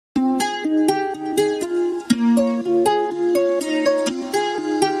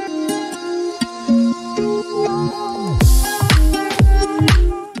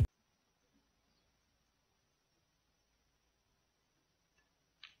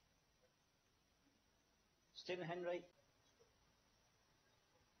Stephen Hendry.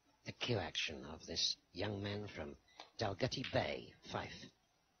 The cue action of this young man from Dalgety Bay, Fife.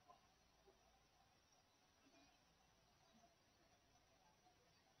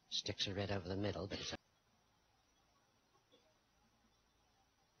 Sticks are red over the middle, but it's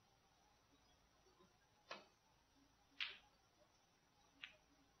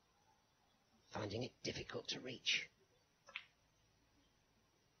finding it difficult to reach.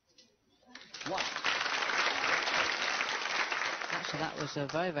 What? Actually, that was a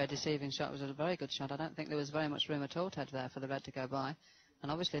very, very deceiving shot. It was a very good shot. I don't think there was very much room at all, Ted, there for the red to go by.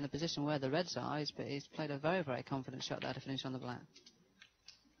 And obviously in the position where the reds are, he's played a very, very confident shot there to finish on the black.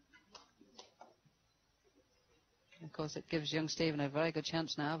 Of course, it gives young Stephen a very good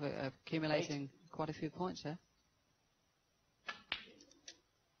chance now of accumulating quite a few points here.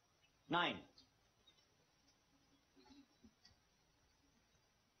 9.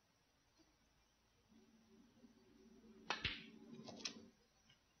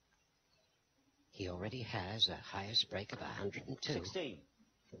 He already has a highest break of 102. 16.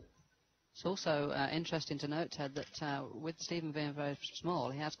 It's also interesting to note, Ted, that with Stephen being very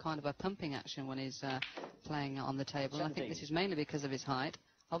small, he has kind of a pumping action when he's playing on the table. 17. I think this is mainly because of his height.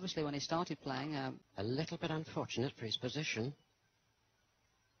 Obviously, when he started playing... a little bit unfortunate for his position.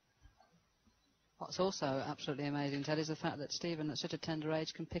 What's also absolutely amazing, Ted, is the fact that Stephen, at such a tender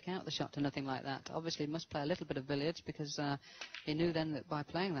age, can pick out the shot to nothing like that. Obviously, he must play a little bit of billiards because he knew then that by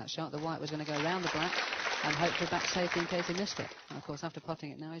playing that shot, the white was going to go round the black and hope for back safety in case he missed it. And, of course, after potting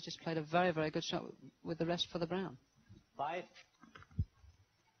it now, he's just played a very, very good shot with the rest for the brown. 5.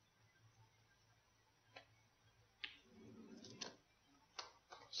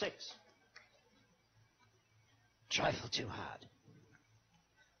 Six. Trifle too hard.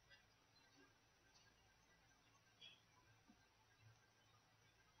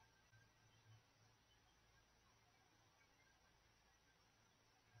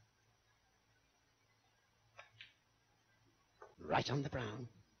 Right on the brown.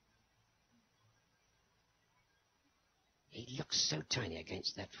 He looks so tiny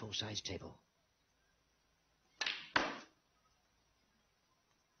against that full-size table.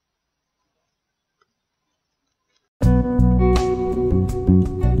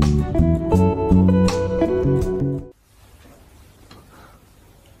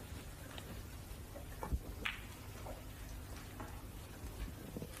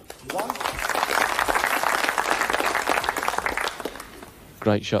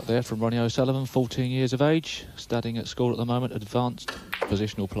 Great shot there from Ronnie O'Sullivan, 14 years of age, studying at school at the moment, advanced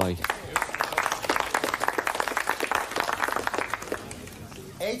positional play.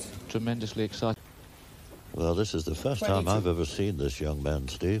 8. Tremendously exciting. Well, this is the first 22. time I've ever seen this young man,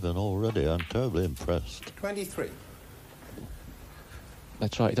 Steve, and already I'm terribly impressed. 23.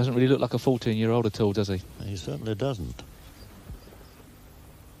 That's right, he doesn't really look like a 14-year-old at all, does he? He certainly doesn't.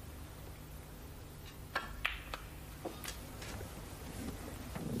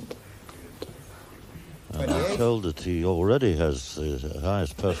 And I'm told that he already has the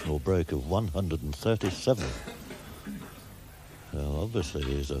highest personal break of 137. So obviously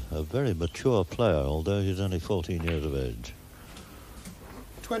he's a very mature player, although he's only 14 years of age.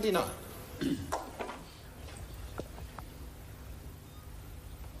 29.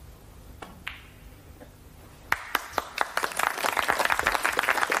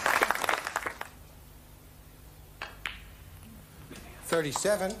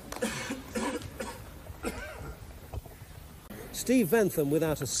 $37. Steve Bentham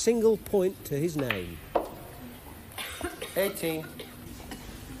without a single point to his name. 18. 24.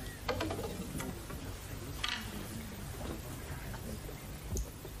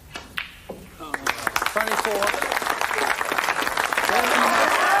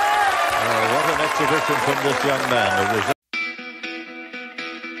 What an exhibition from this young man.